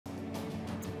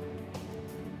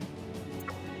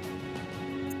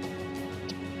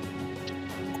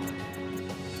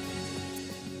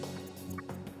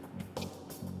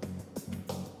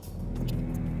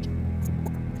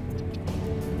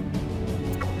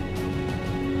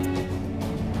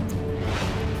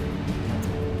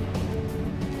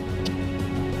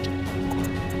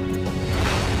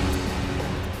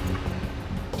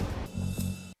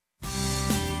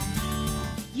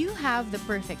have the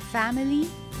perfect family,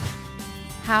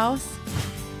 house,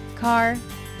 car,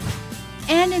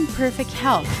 and in perfect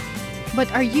health. But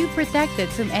are you protected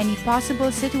from any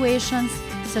possible situations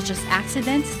such as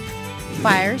accidents,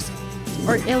 fires,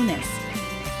 or illness?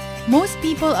 Most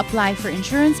people apply for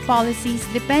insurance policies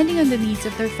depending on the needs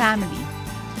of their family.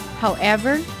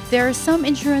 However, there are some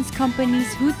insurance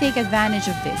companies who take advantage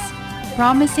of this,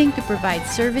 promising to provide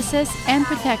services and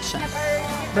protection.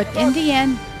 But in the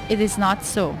end, it is not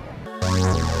so.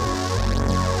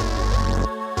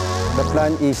 The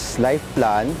plan is life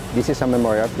plan. This is a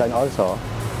memorial plan also.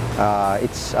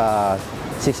 It's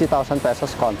 60,000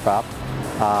 pesos contract,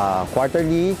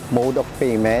 quarterly mode of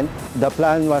payment. The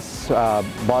plan was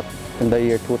bought in the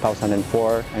year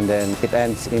 2004 and then it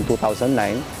ends in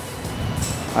 2009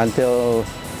 until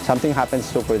something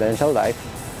happens to Prudential Life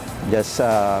just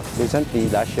recently,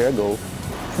 last year ago.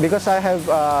 Because I have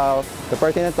the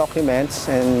pertinent documents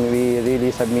and we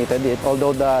really submitted it,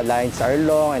 although the lines are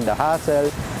long and the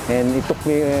hassle, and it took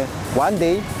me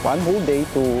one whole day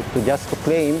to just to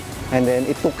claim, and then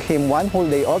it took him one whole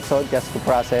day also just to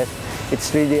process.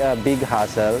 It's really a big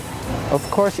hassle. Of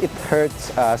course, it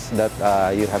hurts us that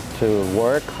you have to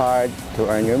work hard to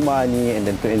earn your money and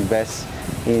then to invest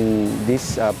in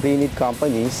these pre-need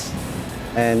companies,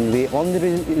 and we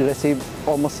only receive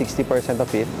almost 60%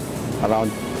 of it,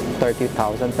 around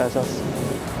 30,000 pesos.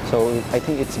 So I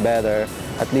think it's better.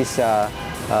 At least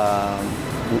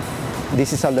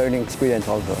this is a learning experience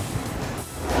also.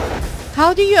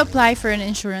 How do you apply for an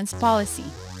insurance policy?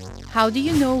 How do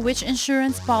you know which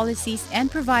insurance policies and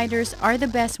providers are the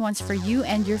best ones for you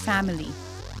and your family?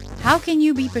 How can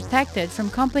you be protected from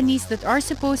companies that are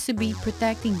supposed to be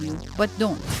protecting you but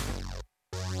don't?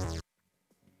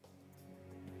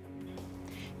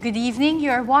 Good evening.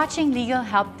 You are watching Legal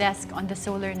Help Desk on the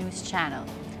Solar News channel.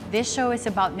 This show is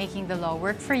about making the law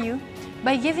work for you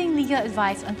by giving legal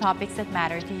advice on topics that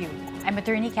matter to you. I'm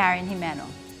Attorney Karen Jimeno.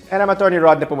 And I'm Attorney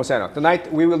Nepomuceno.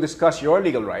 Tonight, we will discuss your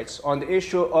legal rights on the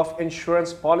issue of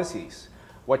insurance policies,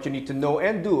 what you need to know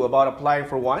and do about applying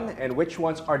for one, and which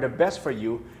ones are the best for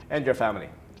you and your family.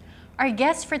 Our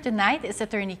guest for tonight is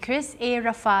Attorney Chris A.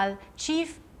 Rafal,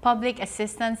 Chief Public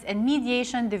Assistance and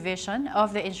Mediation Division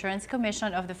of the Insurance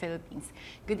Commission of the Philippines.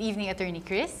 Good evening, Attorney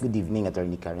Chris. Good evening,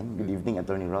 Attorney Karen. Good evening,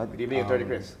 Attorney Rod. Good evening, Attorney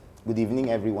Chris. Good evening,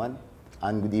 everyone.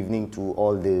 And good evening to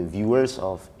all the viewers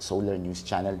of Solar News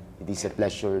channel. It is a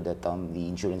pleasure that the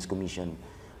Insurance Commission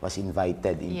was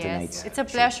invited in tonight's Yes, it's a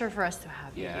pleasure for us to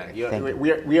have you here.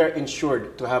 We are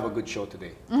insured to have a good show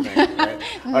today. Right?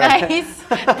 Nice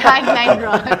tagline,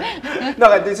 Ron.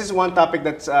 No, this is one topic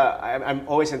that's I'm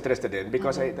always interested in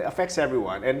because it affects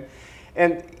everyone.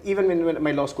 And even in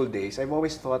my law school days, I've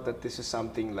always thought that this is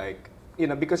something like,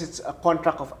 because it's a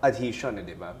contract of adhesion,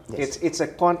 diba? Yes. It's a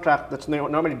contract that's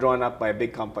normally drawn up by a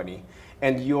big company,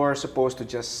 and you're supposed to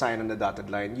just sign on the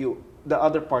dotted line. The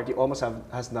other party almost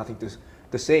has nothing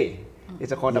to say.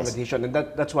 It's a contract of adhesion, and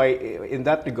that's why, in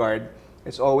that regard,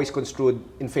 it's always construed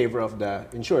in favor of the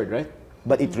insured, right?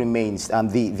 But it remains,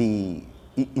 the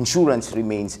insurance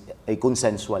remains a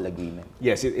consensual agreement.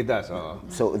 Yes, it does.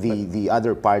 So the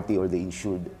other party or the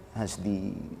insured has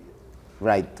the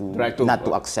right to not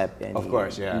to accept any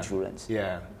insurance.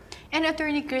 Yeah. And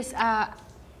Attorney Chris,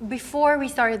 before we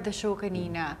started the show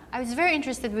kanina, I was very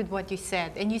interested with what you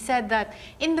said. And you said that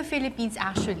in the Philippines,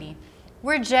 actually,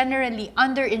 we're generally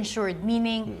underinsured,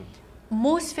 meaning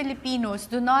most Filipinos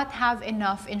do not have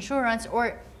enough insurance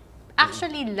or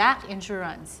actually lack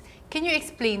insurance. Can you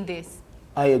explain this?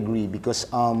 I agree because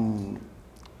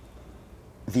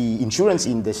the insurance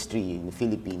industry in the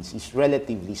Philippines is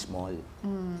relatively small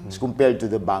as compared to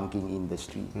the banking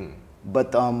industry.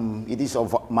 But it is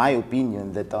of my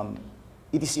opinion that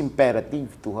it is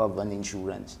imperative to have an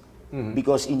insurance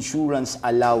because insurance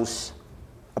allows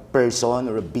a person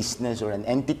or a business or an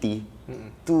entity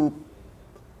to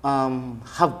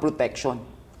have protection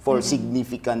for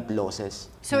significant losses.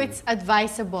 So it's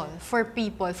advisable for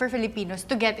Filipinos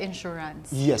to get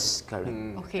insurance? Yes, correct.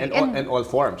 Okay. And all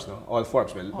forms, no? All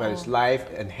forms, whether it's life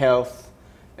and health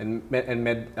and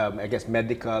I guess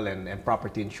medical and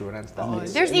property insurance.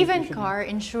 There's even car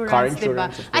insurance,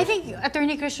 diba? I think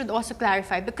Attorney Chris should also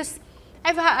clarify because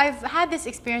I've had this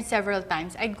experience several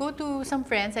times. I'd go to some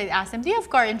friends, I'd ask them, do you have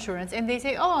car insurance? And they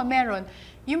say, oh, meron.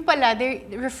 Yung pala, they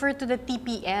refer to the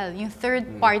TPL, yung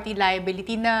third-party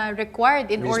liability na required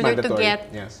in order to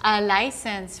get a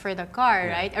license for the car,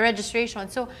 right? A registration.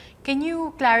 So, can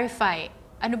you clarify,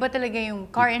 ano ba talaga yung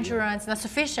car insurance na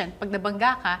sufficient pag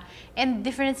nabangga ka and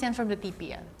difference yan from the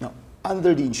TPL? No.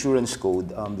 Under the insurance code,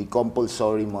 the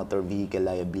compulsory motor vehicle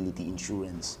liability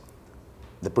insurance,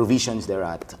 the provisions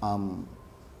thereat,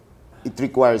 it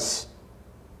requires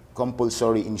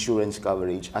compulsory insurance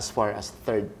coverage as far as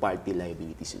third-party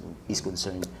liabilities is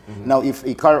concerned. Now, if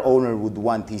a car owner would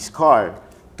want his car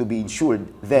to be insured,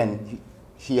 then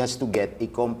he has to get a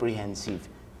comprehensive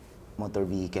motor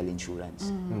vehicle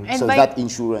insurance. So that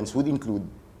insurance would include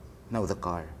now the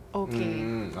car. Okay.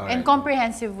 Alright. And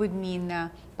comprehensive would mean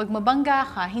na pag mabangga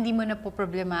ka, hindi mo na po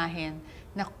problemahin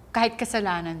na kahit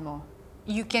kasalanan mo,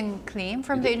 you can claim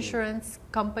from the insurance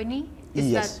company? Is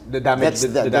Yes. that The damage, That's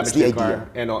the damage to the your car,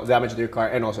 idea. and damage to your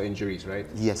car, and also injuries, right?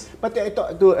 Yes. But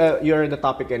you're in the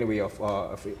topic anyway of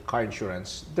car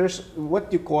insurance. There's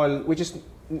what you call, which is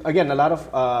again a lot of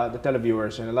the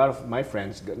televiewers and a lot of my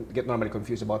friends get normally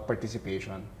confused about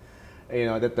participation. You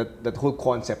know that whole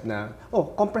concept na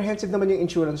comprehensive naman yung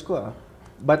insurance ko.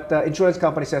 But the insurance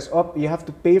company says, you have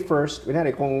to pay first. Kunyari,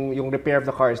 kung yung repair of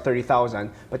the car is 30,000,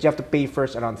 but you have to pay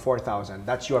first around 4,000.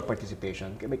 That's your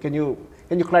participation. Can you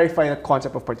clarify that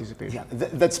concept of participation? Yeah,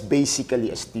 that's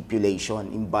basically a stipulation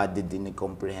embodied in a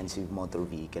comprehensive motor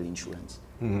vehicle insurance.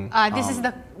 this is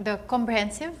the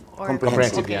comprehensive or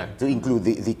Comprehensive, okay. yeah. To include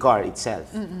the car itself.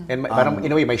 And parang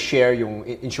in a way, may share yung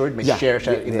insured, may Yeah, share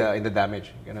siya yeah, in the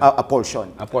damage. Ganun. A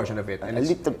portion. A portion of it. A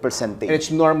little percentage. And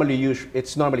it's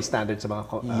normally standard sa mga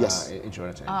Yes.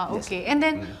 insurance. Okay. And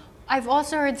then, I've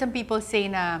also heard some people say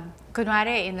na,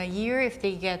 kunwari, in a year, if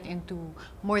they get into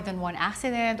more than one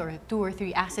accident or 2 or 3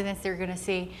 accidents, they're gonna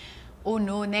say, oh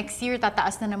no, next year,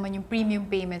 tataas na naman yung premium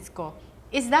payments ko.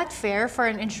 Is that fair for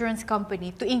an insurance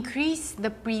company to increase the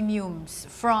premiums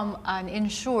from an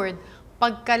insured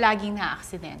pagka laging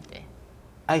na-aksidente?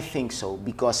 I think so,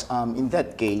 because in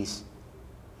that case,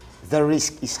 the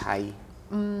risk is high.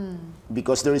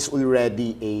 Because there is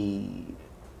already a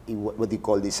what do you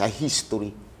call this, a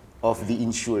history of the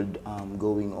insured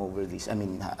going over this. I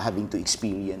mean, having to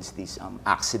experience these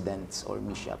accidents or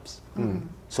mishaps.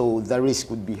 So the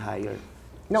risk would be higher.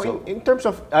 Now, So- in terms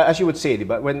of, as you would say,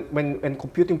 diba, when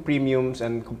computing premiums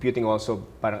and computing also,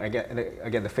 parang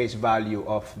again the face value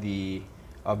of the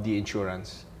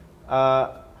insurance,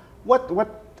 what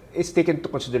is taken into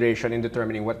consideration in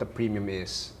determining what the premium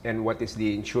is and what is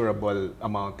the insurable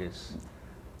amount is?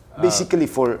 Basically,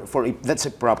 that's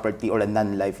a property or a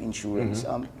non-life insurance.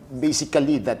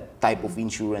 Basically, that type of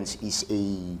insurance is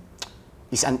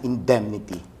an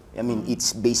indemnity. I mean,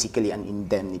 it's basically an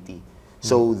indemnity.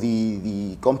 So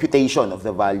the computation of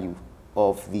the value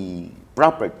of the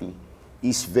property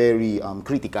is very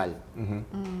critical.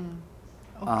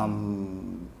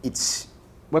 It's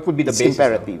What would be the It's basis?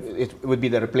 imperative. It would be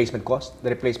the replacement cost?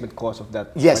 The replacement cost of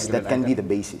that? yes, particular that can be item? the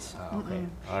basis. Okay,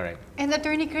 all right. And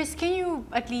Attorney Chris, can you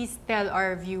at least tell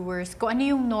our viewers kung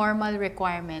ano yung normal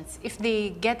requirements if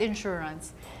they get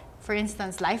insurance? For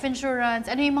instance, life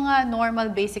insurance, ano yung mga normal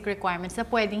basic requirements na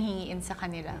pwedeng hingiin sa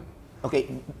kanila?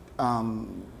 Okay,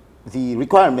 the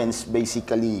requirements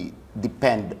basically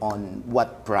depend on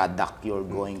what product you're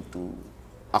going to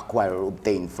acquire or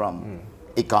obtain from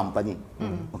a company.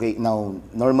 Okay, now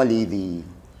normally the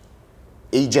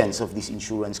agents of these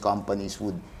insurance companies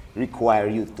would require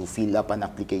you to fill up an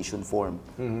application form.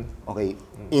 Okay,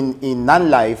 in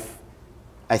non-life,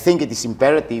 I think it is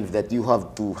imperative that you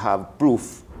have to have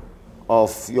proof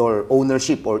of your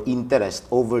ownership or interest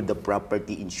over the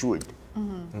property insured.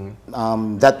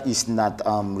 That is not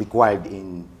required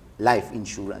in life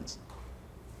insurance.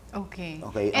 Okay.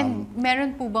 Okay, And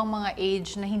meron po bang mga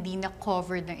age na hindi na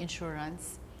covered ng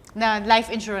insurance? Na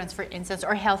life insurance, for instance,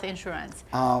 or health insurance?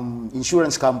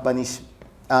 Insurance companies,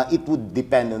 it would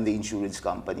depend on the insurance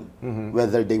company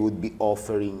whether they would be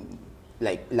offering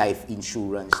like life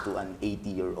insurance to an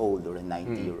 80-year-old or a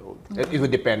 90-year-old. It would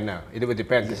depend na. It would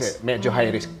depend kasi medyo high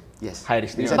risk. Yes. High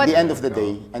risk din Because yun. at the end of the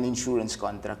day, an insurance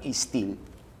contract is still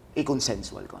a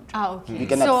consensual contract. Okay. You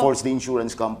cannot force the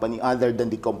insurance company other than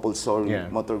the compulsory Yeah.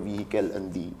 motor vehicle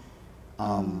and the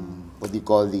what do you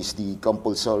call this? The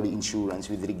compulsory insurance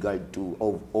with regard to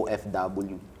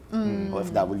OFW.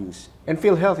 OFWs. And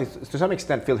PhilHealth is, to some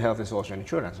extent, PhilHealth is also an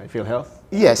insurance, right? PhilHealth?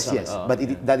 Yes, Some- yes. But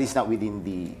that is not within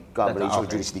the coverage or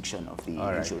okay. jurisdiction of the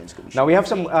All right. insurance commission. Now we have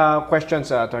some questions,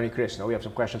 Attorney Chris. Now we have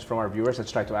some questions from our viewers.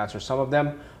 Let's try to answer some of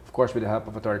them, of course, with the help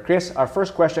of Attorney Chris. Our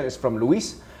first question is from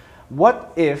Luis.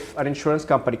 What if an insurance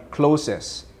company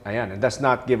closes, ayan, and does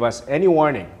not give us any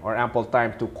warning or ample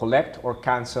time to collect or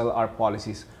cancel our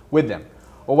policies with them?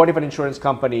 Or what if an insurance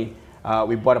company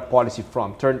we bought a policy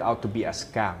from turned out to be a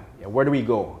scam? Yeah, where do we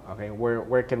go? Okay,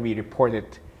 where can we report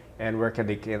it, and where can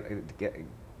they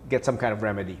get some kind of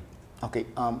remedy? Okay.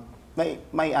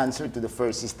 My answer to the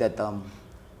first is that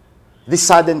the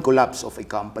sudden collapse of a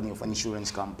company, of an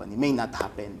insurance company, may not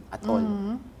happen at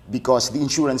all because the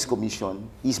insurance commission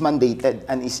is mandated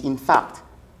and is in fact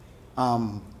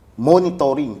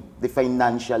monitoring the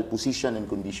financial position and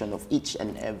condition of each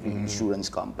and every insurance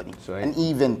company, So and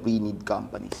even pre-need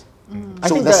companies. I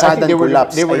So think the that- I think sudden they were,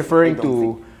 collapse, they were I referring don't to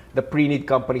think- the pre-need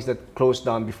companies that closed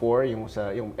down before, yung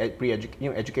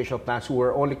educational plans who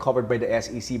were only covered by the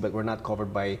SEC but were not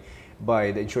covered by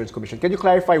the Insurance Commission. Can you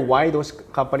clarify why those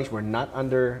companies were not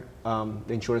under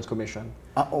the Insurance Commission?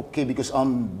 Okay, because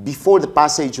before the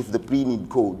passage of the pre-need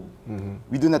code,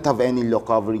 we do not have any law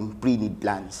covering pre-need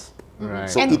plans. Right.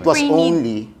 So And it was pre-need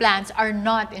only plans are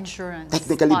not insurance.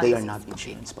 technically they are policies. not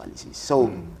insurance policies. So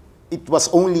it was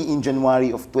only in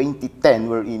January of 2010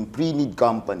 wherein pre-need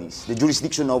companies, the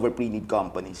jurisdiction over pre-need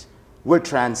companies, were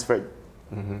transferred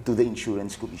to the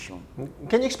Insurance Commission.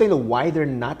 Can you explain why they're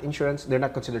not insurance? They're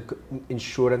not considered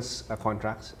insurance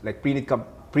contracts. Like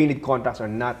pre-need contracts are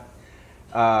not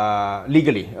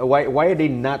legally. Why are they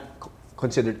not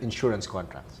considered insurance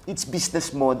contracts? Its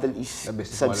business model is The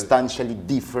business model. substantially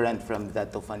different from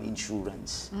that of an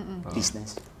insurance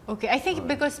business. Okay, I think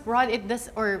because Rod, it does,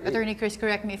 or Attorney Chris,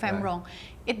 correct me if I'm wrong,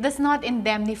 it does not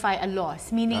indemnify a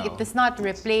loss, meaning it does not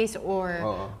replace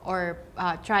or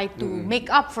try to make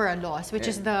up for a loss, which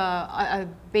is the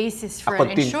basis for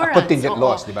an insurance. A contingent Oo.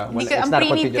 loss, di ba? Hindi Well, ka- it's ang not a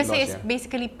pre-need contingent kasi loss, is yeah.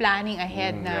 basically planning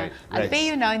ahead na right, I'll right. pay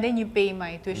you now and then you pay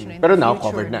my tuition in Pero the now future.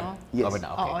 covered na. No? Yes. Covered na.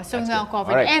 Okay. Oo, so That's now good.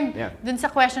 covered. Alright, And yeah. dun sa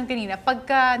question kanina,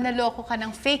 pagka naloko ka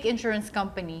ng fake insurance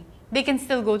company, they can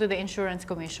still go to the Insurance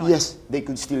Commission. Yes, they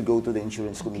could still go to the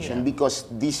Insurance Commission because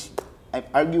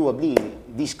arguably,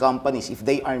 these companies, if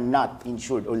they are not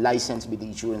insured or licensed with the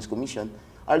Insurance Commission,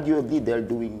 arguably they're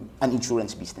doing an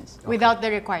insurance business Without the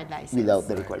required license. without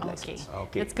the required Okay. license.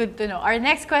 Okay. That's good to know. Our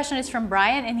next question is from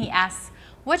Brian, and he asks,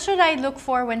 what should I look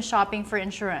for when shopping for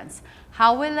insurance?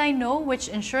 How will I know which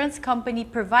insurance company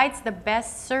provides the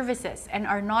best services and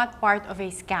are not part of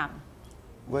a scam?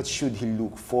 What should he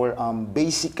look for?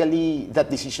 Basically, that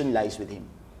decision lies with him.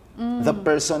 The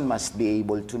person must be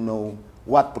able to know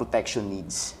what protection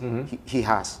needs he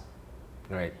has.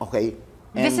 Right. Okay?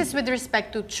 This And is with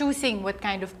respect to choosing what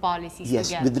kind of policies yes,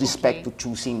 to get. with respect Okay. to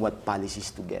choosing what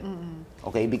policies to get.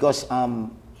 Okay? Because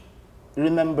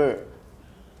remember,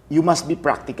 you must be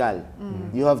practical.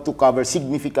 You have to cover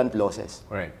significant losses.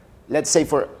 Right. Let's say,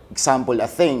 for example, a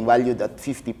thing valued at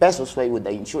 50 pesos, why would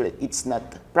I insure it? It's not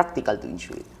practical to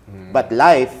insure it. But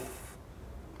life,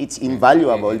 it's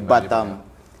invaluable, but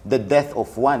the death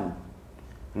of one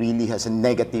really has a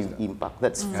negative impact.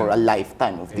 That's for a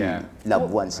lifetime of the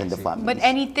loved ones and the families. But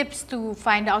any tips to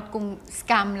find out kung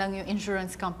scam lang yung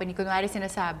insurance company? Kunwari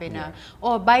sinasabi na,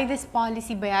 oh, buy this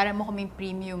policy, bayaran mo kaming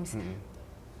premiums.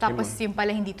 Tapos yung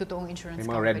pala hindi totoong insurance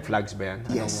May mga company. red flags ba yan?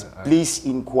 Yes, Anong, please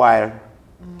inquire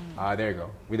there you go.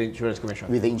 With the Insurance Commission.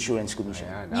 with the Insurance Commission.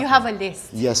 Ayan, You have a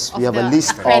list. Yes, of we have a the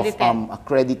list accredited. of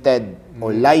accredited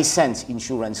or licensed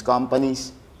insurance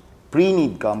companies,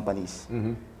 pre-need companies.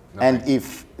 And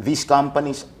if these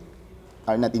companies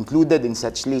are not included in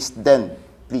such list, then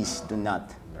please do not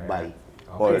buy.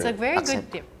 Or It's a very accept.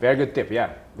 good tip. Very good tip,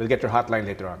 yeah. We'll get your hotline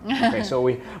later on. Okay, so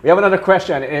we have another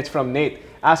question, and it's from Nate,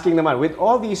 asking naman, with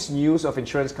all these news of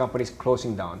insurance companies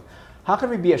closing down, how can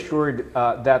we be assured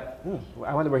that,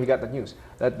 I wonder where he got that news,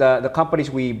 that the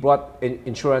companies we brought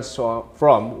insurance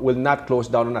from will not close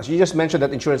down on us? You just mentioned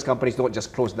that insurance companies don't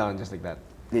just close down just like that.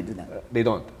 They do not. They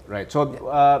don't, right? So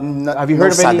No- have you no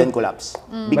heard of any... sudden collapse?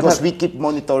 Because we keep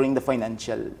monitoring the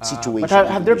financial situation. But have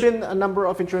and there condition. been a number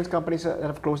of insurance companies that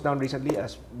have closed down recently,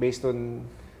 as based on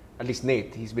at least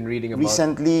Nate? He's been reading about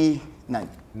Recently, none.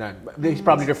 none. But he's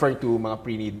probably referring to mga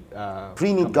pre-need.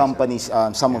 Pre-need companies,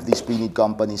 some of these pre-need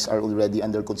companies are already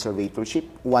under conservatorship.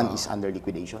 One is under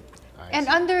liquidation. And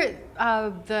under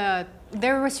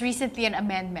there was recently an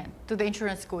amendment to the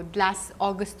insurance code last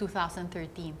August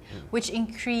 2013, which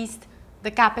increased the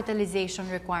capitalization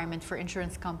requirement for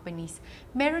insurance companies.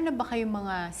 Meron na ba kayong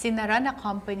mga sinara na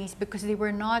companies because they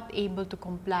were not able to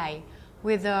comply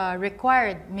with the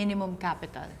required minimum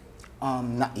capital?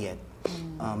 Not yet,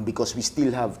 because we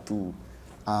still have to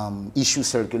issue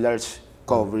circulars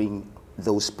covering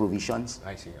those provisions.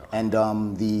 I see. Okay. And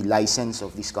the license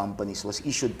of these companies was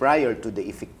issued prior to the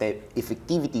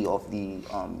effectivity of the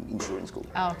insurance code.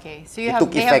 Ah, okay, so you It have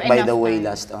took they have effect, by the enough way, time.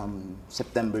 last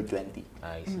September 20.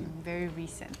 I see. Very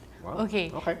recent. Wow. Okay.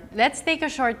 Okay. Let's take a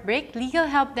short break. Legal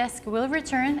Help Desk will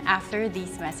return after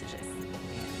these messages.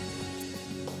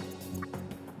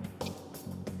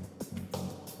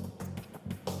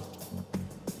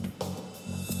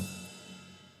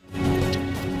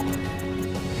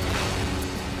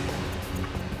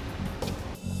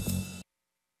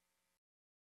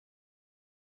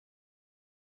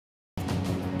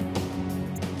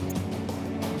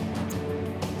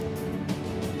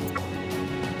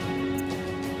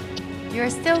 You're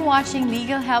still watching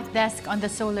Legal Help Desk on the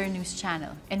Solar News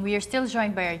Channel, and we are still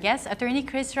joined by our guest, Attorney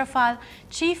Chris Rafal,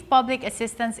 Chief Public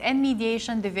Assistance and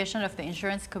Mediation Division of the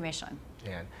Insurance Commission.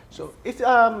 Yeah. So, if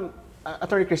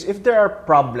Attorney Chris, if there are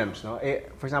problems, no,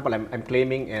 for example, I'm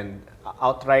claiming and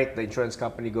outright the insurance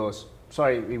company goes,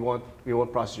 sorry, we won't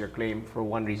process your claim for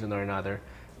one reason or another,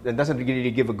 then doesn't really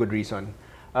give a good reason.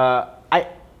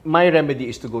 My remedy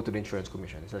is to go to the insurance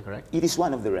commission. Is that correct? It is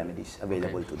one of the remedies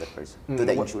available to that person, to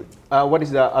the insured. What is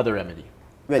the other remedy?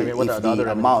 Well, I mean, what if are the other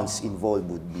amounts involved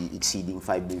would be exceeding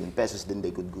 5 billion pesos, then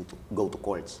they could go to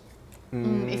courts.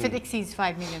 If it exceeds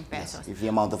 5 million pesos. Yes. If the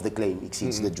amount of the claim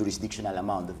exceeds the jurisdictional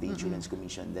amount of the insurance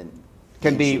commission, then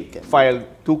Can the they insured can file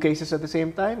two cases at the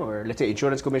same time? Or let's say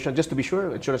insurance commission, just to be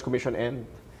sure, insurance commission and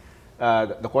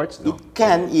the courts? No. It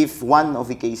can if one of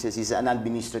the cases is an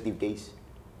administrative case.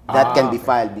 That can be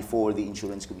filed before the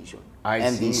insurance commission.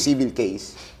 And the civil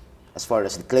case, as far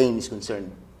as the claim is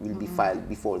concerned, will be filed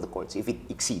before the courts if it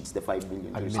exceeds the 5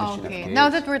 billion jurisdictional Okay. amount. Now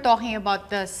that we're talking about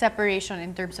the separation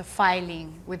in terms of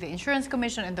filing with the Insurance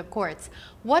Commission and the courts,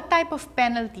 what type of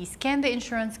penalties can the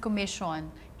Insurance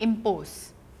Commission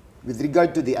impose? With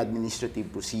regard to the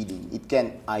administrative proceeding, it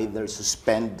can either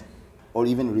suspend or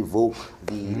even revoke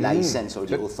the license or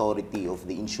the authority of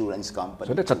the insurance company.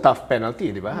 So that's a tough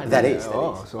penalty, di ba? That is.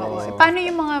 So, Paano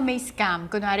yung mga may scam,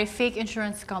 kunwari fake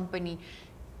insurance company,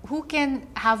 who can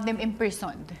have them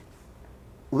imprisoned?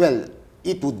 Well,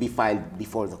 it would be filed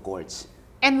before the courts.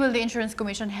 And will the Insurance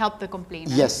Commission help the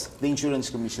complainant? Yes, the insurance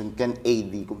commission can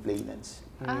aid the complainants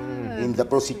in the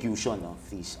prosecution of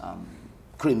these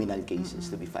criminal cases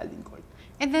to be filed in court.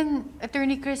 And then,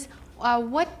 Attorney Chris,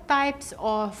 what types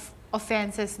of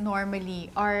offenses normally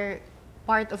are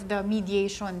part of the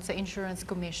mediation sa Insurance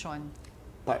Commission?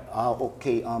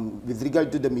 Okay, with regard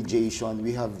to the mediation,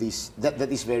 we have this, that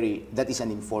is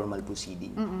an informal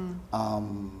proceeding.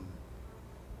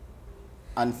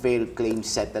 Unfair claim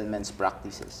settlements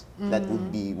practices, that would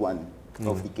be one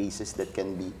of the cases that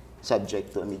can be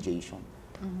subject to a mediation.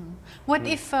 What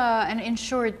if an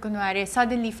insured, kunwari,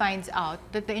 suddenly finds out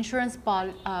that the insurance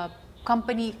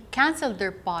company canceled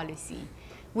their policy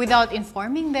without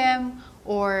informing them,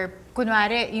 or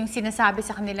kunwari, yung sinasabi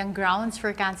sa kanilang grounds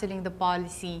for canceling the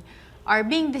policy are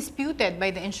being disputed by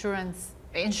the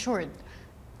insured?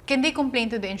 Can they complain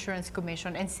to the Insurance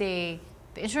Commission and say,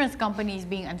 the insurance company is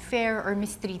being unfair or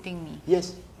mistreating me?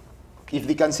 Yes, if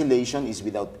the cancellation is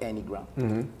without any ground.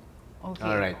 Okay.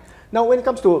 all right. Now, when it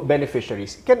comes to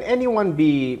beneficiaries, can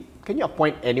you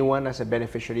appoint anyone as a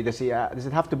beneficiary? Does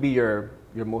it have to be your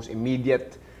most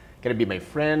immediate? Can it be my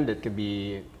friend? It could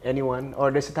be anyone, or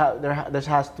there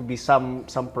has to be some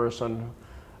person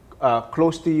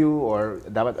close to you, or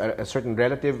a certain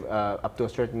relative up to a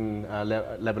certain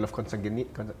level of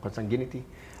consanguinity,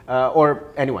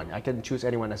 or anyone. I can choose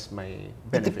anyone as my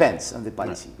beneficiary. It depends on the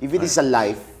policy. If it is a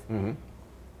life,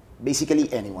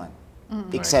 basically anyone,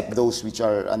 except those which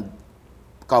are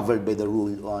covered by the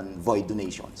rule on void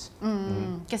donations.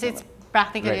 Because it's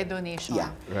practically a donation.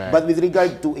 Yeah, Right. but with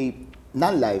regard to a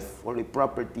non-life or a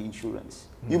property insurance,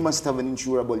 you must have an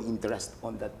insurable interest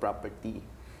on that property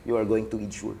you are going to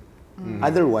insure.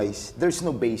 Otherwise, there's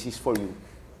no basis for you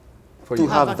to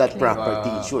Have have a that claim. property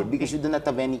insured because you do not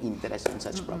have any interest on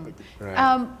such property.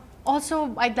 Right.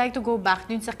 Also, I'd like to go back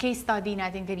dun sa case study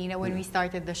natin kanina when we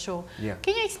started the show. Yeah.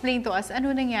 Can you explain to us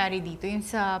ano nangyari dito, yung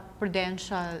sa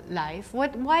Prudential Life?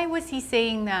 Why was he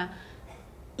saying na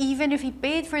even if he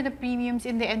paid for the premiums,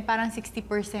 in the end, parang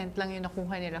 60% lang yung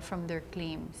nakuha nila from their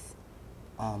claims?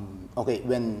 Okay,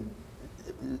 when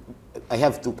I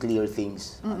have to clear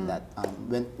things on that.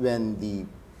 When the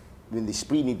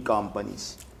pre-need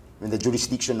companies, when the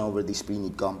jurisdiction over the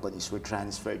pre-need companies were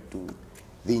transferred to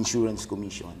the Insurance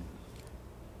Commission,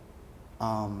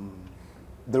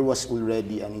 there was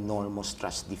already an enormous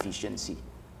trust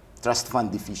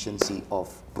fund deficiency of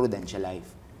Prudential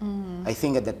Life. I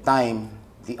think at the time,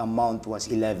 the amount was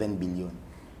 11 billion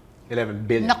 11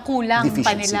 billion. Nakulang pa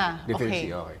Deficiency. nila. Deficiency,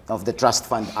 Okay. okay. of the trust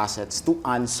fund assets to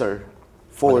answer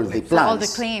for the claims. For all plans,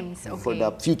 the claims, okay. for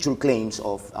the future claims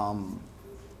of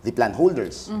the plan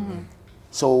holders.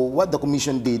 So what the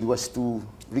commission did was to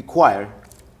require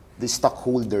the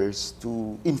stockholders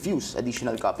to infuse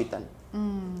additional capital.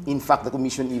 In fact, the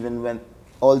commission even went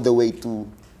all the way to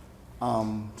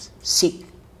seek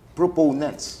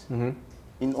proponents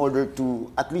in order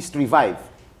to at least revive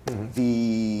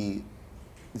the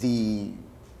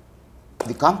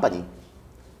company.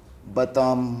 But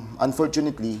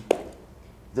unfortunately,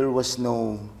 there was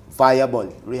no viable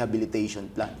rehabilitation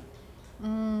plan.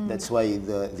 That's why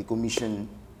the commission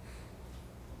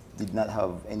did not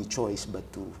have any choice but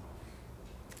to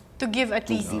To give at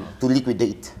least to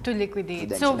liquidate. to liquidate.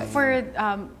 Prudential So for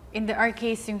in our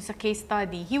case, yung sa case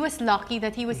study, he was lucky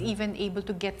that he was even able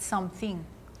to get something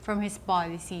from his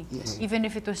policy, even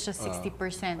if it was just 60%.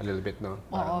 A little bit, no?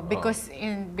 Oo, because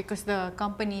the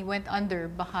company went under,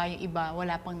 baka yung iba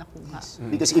wala pang nakuha.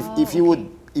 Because if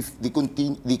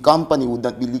the company would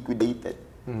not be liquidated,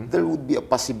 there would be a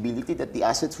possibility that the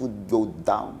assets would go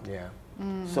down. Yeah.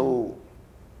 So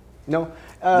No.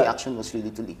 the action was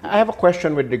really to liquidate. I have a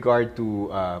question with regard to,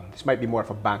 this might be more of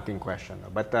a banking question,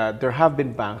 but there have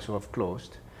been banks who have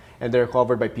closed and they're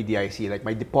covered by PDIC. Like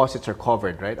my deposits are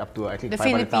covered, right? Up to, I think, The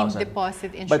 500,000. Philippine Deposit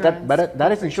Insurance. But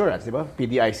that is insurance, diba?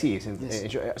 PDIC is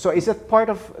so is it part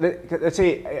of, let's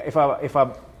say, if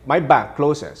my bank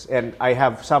closes and I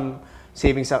have some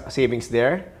savings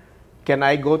there, can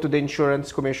I go to the insurance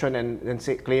commission and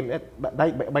say, claim it?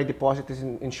 My deposit is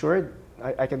insured?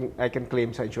 I can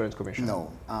claim sa insurance commission? No,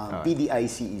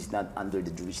 PDIC is not under the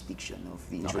jurisdiction of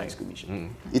the Insurance Commission.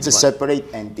 It's a separate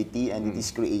entity and it is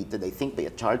created, I think, by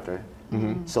a charter.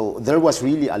 So there was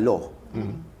really a law,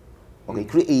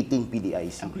 creating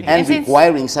PDIC and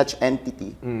requiring such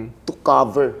entity to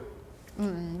cover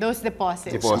Those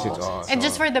deposits. Deposits, And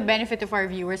just for the benefit of our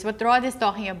viewers, what Rod is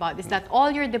talking about is that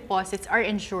all your deposits are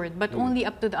insured but only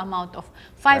up to the amount of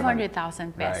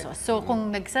 500,000 pesos. Right. So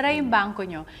kung nagsara yung banko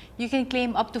nyo, you can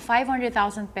claim up to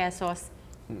 500,000 pesos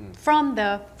from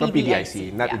the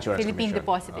PDIC, not Insurance Philippine Commission.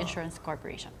 Deposit Insurance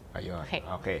Corporation. Ayun. Okay.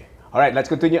 Okay. All right, let's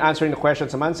continue answering the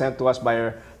questions naman sent to us by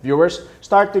our viewers,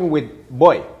 starting with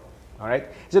Boy. All right.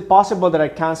 Is it possible that I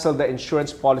cancel the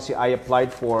insurance policy I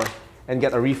applied for and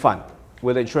get a refund?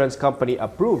 Will the insurance company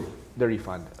approve the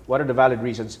refund? What are the valid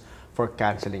reasons for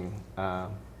canceling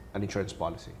an insurance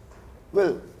policy?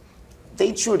 Well, the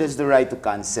insured has the right to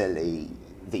cancel the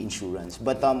insurance.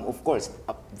 But of course,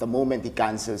 the moment he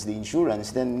cancels the insurance,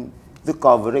 then the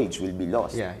coverage will be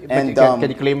lost. Yeah, but and can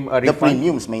you claim a the refund?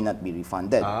 premiums may not be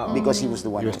refunded because he was the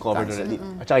one He was who covered canceled already.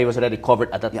 it. Actually, he was already covered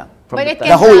at that. Yeah. From But the it time.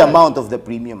 can- The whole amount of the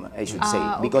premium, I should say.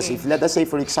 Because okay. if, let us say,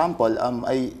 for example,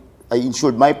 I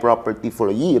insured my property for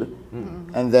a year,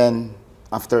 and then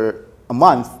after a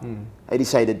month, I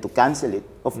decided to cancel it.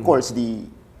 Of course, the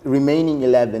remaining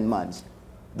 11 months,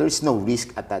 there's no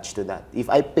risk attached to that. If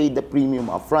I paid the premium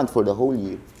upfront for the whole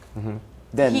year,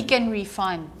 then He can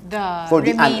refund the for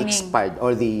the remaining...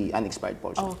 the unexpired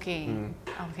portion. Okay.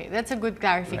 Okay, that's a good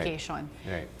clarification.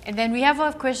 Right. And then we have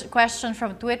a question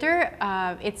from Twitter.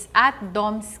 It's at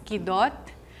Domskidot.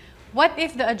 What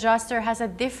if the adjuster has a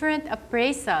different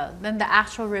appraisal than the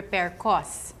actual repair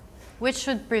costs? Which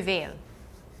should prevail?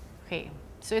 Okay,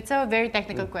 so it's a very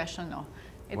technical question, no?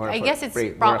 More I of guess it's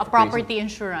more of a property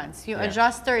insurance. Your Yeah.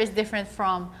 adjuster is different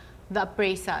from the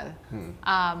appraisal.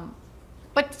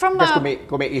 But from Because a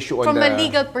kung may issue on from the... a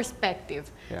legal perspective,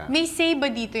 Yeah. may say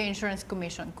ba dito yung insurance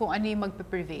commission kung ano yung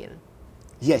magpe-prevail?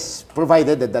 Yes,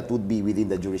 provided that that would be within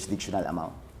the jurisdictional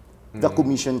amount. The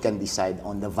commission can decide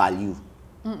on the value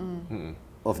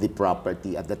of the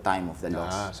property at the time of the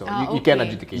loss. so Ah, you can okay.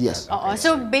 adjudicate Yes. that. Oo.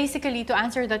 So basically, to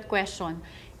answer that question,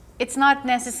 it's not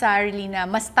necessarily na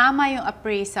mas tama yung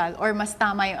appraisal or mas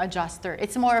tama yung adjuster.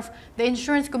 It's more of the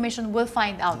insurance commission will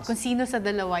find out kung sino sa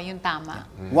dalawa yung tama.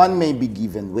 One may be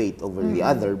given weight over the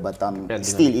other, but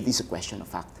still, it is a question of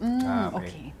fact.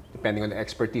 Okay. Depending on the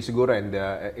expertise siguro and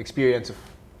the experience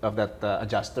of that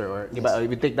adjuster, or diba,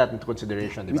 we take that into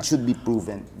consideration, diba? Which should be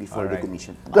proven before the Alright.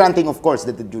 commission. Granting, of course,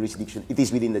 that it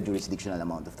is within the jurisdictional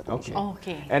amount of the commission.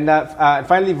 Okay. And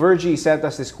finally, Virgie sent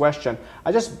us this question. I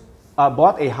just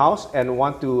bought a house and I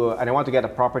want to get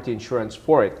a property insurance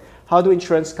for it. How do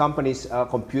insurance companies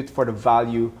compute for the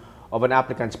value of an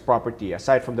applicant's property?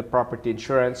 Aside from the property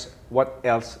insurance, what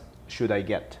else should I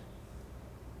get?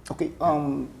 Okay.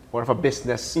 More of a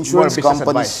business, Insurance more business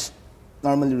companies advice.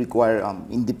 normally require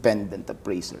independent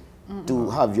appraiser to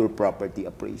have your property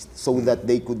appraised so that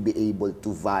they could be able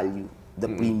to value the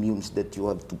premiums that you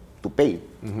have to pay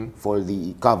for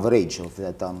the coverage of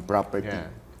that property. Yeah.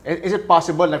 Is it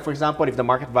possible, like for example, if the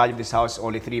market value of this house is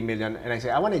only 3 million, and I say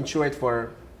I want to insure it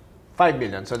for 5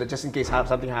 million, so that just in case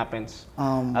something happens,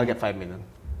 I'll get 5 million.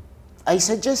 I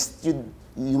suggest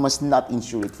you must not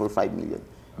insure it for 5 million.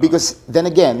 Because then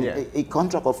again, Yeah. a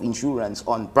contract of insurance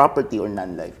on property or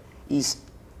non-life is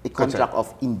a contract of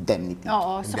indemnity.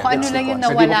 Oo. So Yeah, kung ano that's lang the yung con- so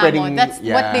di mo nawala mo, pwedeng- that's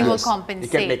what they will Yes. compensate.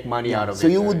 You can make money out of So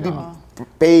it. you would be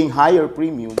paying higher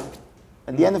premium.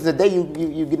 At the end of the day,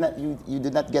 you do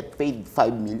not get paid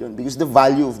 5 million because the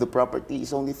value of the property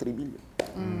is only 3 million.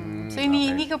 So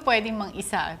hindi ka pwedeng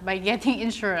mang-isa by getting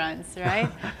insurance, right?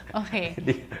 Okay.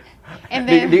 And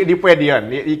then, Di pwede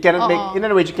yun. You cannot make, Oo. in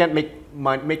other words, you can't make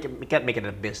can't make it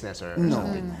a business or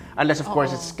something. Unless, of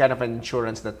course, it's kind of an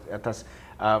insurance that has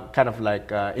kind of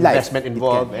like investment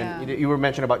involved. And you were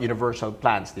mentioning about universal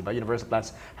plans, diba? Universal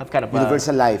plans have kind of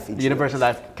Universal life insurance. Universal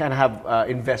life can have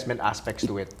investment aspects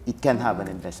to it. It can have an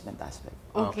investment aspect.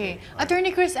 Okay.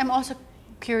 Attorney Chris, I'm also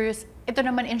curious, ito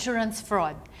naman insurance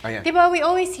fraud. Yeah. Diba, we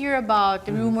always hear about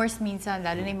rumors minsan,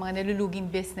 lalo na yung mga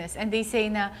naluluging business, and they say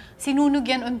na sinunog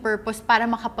yan on purpose para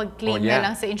makapag-claim na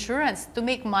lang sa insurance to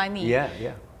make money.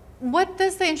 Yeah. What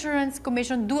does the Insurance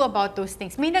Commission do about those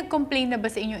things? May nag-complain na ba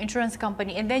sa inyong insurance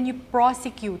company and then you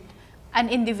prosecute an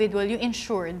individual, you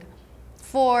insured,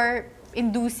 for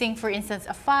inducing, for instance,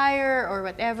 a fire or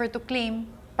whatever to claim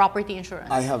property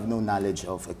insurance? I have no knowledge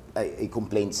of a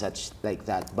complaint such like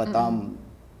that, but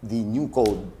the new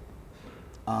code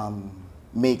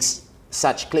makes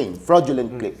such claim,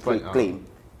 fraudulent claim,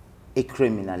 a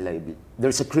criminal liability.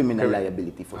 There's a criminal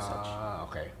liability for such.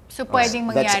 Okay. So pwedeng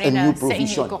mangyari na sa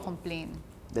inyo i-complain.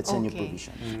 That's a new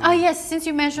provision. Yes, since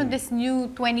you mentioned this new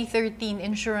 2013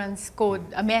 insurance code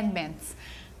amendments,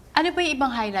 ano ba yung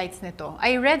ibang highlights nito?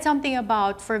 I read something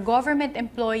about for government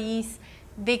employees,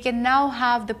 they can now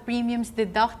have the premiums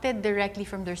deducted directly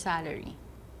from their salary.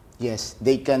 Yes,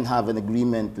 they can have an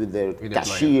agreement with their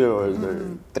cashier or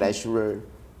their treasurer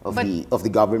of the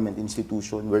government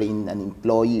institution, wherein an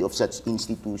employee of such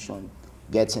institution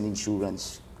gets an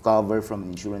insurance cover from an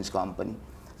insurance company.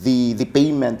 The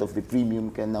payment of the premium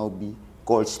can now be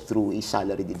coursed through a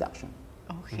salary deduction.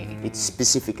 Okay. It's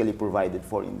specifically provided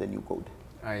for in the new code.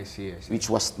 I see.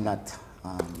 Which was not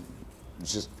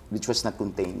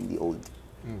contained in the old.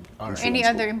 Any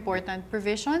other important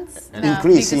provisions?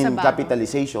 Increase in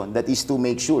capitalization, that is to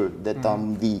make sure that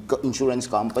the insurance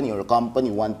company or a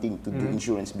company wanting to do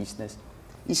insurance business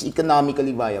is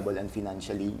economically viable and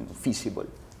financially feasible.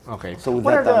 Okay. So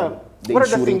what are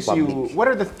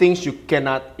the things you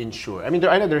cannot insure? I mean,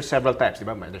 I know there's several types.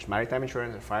 There's maritime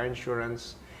insurance, there's fire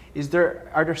insurance.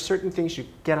 Are there certain things you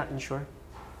cannot insure?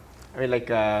 I mean, like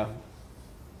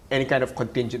any kind of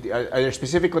contingency? Are there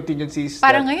specific contingencies?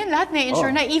 Parang ngayon lahat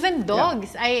na-insure na, even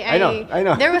dogs. I know.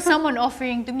 There was someone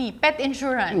offering to me pet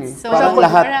insurance. So parang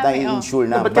lahat na-insure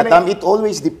na. But it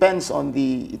always depends on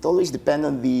the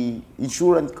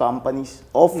insurance companies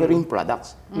offering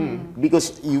products.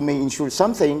 Because you may insure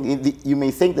something, you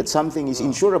may think that something is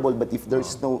insurable, but if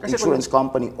there's no insurance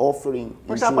company offering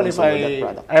insurance over that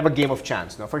product. I have a game of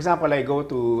chance. No? For example, I go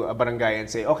to a barangay and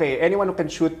say, okay, anyone who can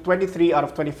shoot 23 out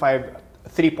of 25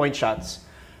 3-point shots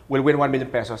will win 1 million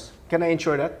pesos. Can I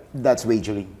insure that? That's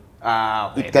wagering.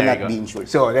 Okay, it cannot be insured.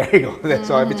 So there you go.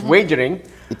 So if it's wagering,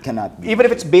 it cannot be. Even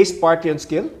if it's based partly on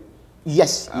skill?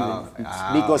 Yes,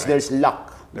 because there's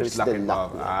luck. There's luck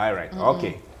involved. All right.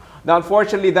 Okay. Now,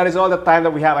 unfortunately, that is all the time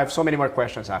that we have. I have so many more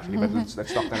questions, actually, but let's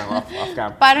talk na off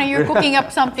cam. Parang you're cooking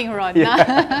up something, Rod.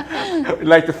 We'd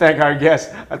like to thank our guest,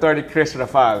 Attorney Chris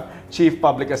Rafal, Chief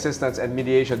Public Assistance and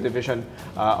Mediation Division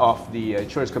of the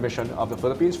Insurance Commission of the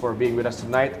Philippines, for being with us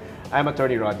tonight. I'm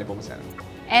Attorney Rod Nepomuceno.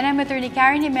 And I'm Attorney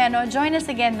Karen Jimeno. Join us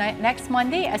again next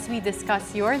Monday as we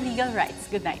discuss your legal rights.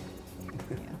 Good night.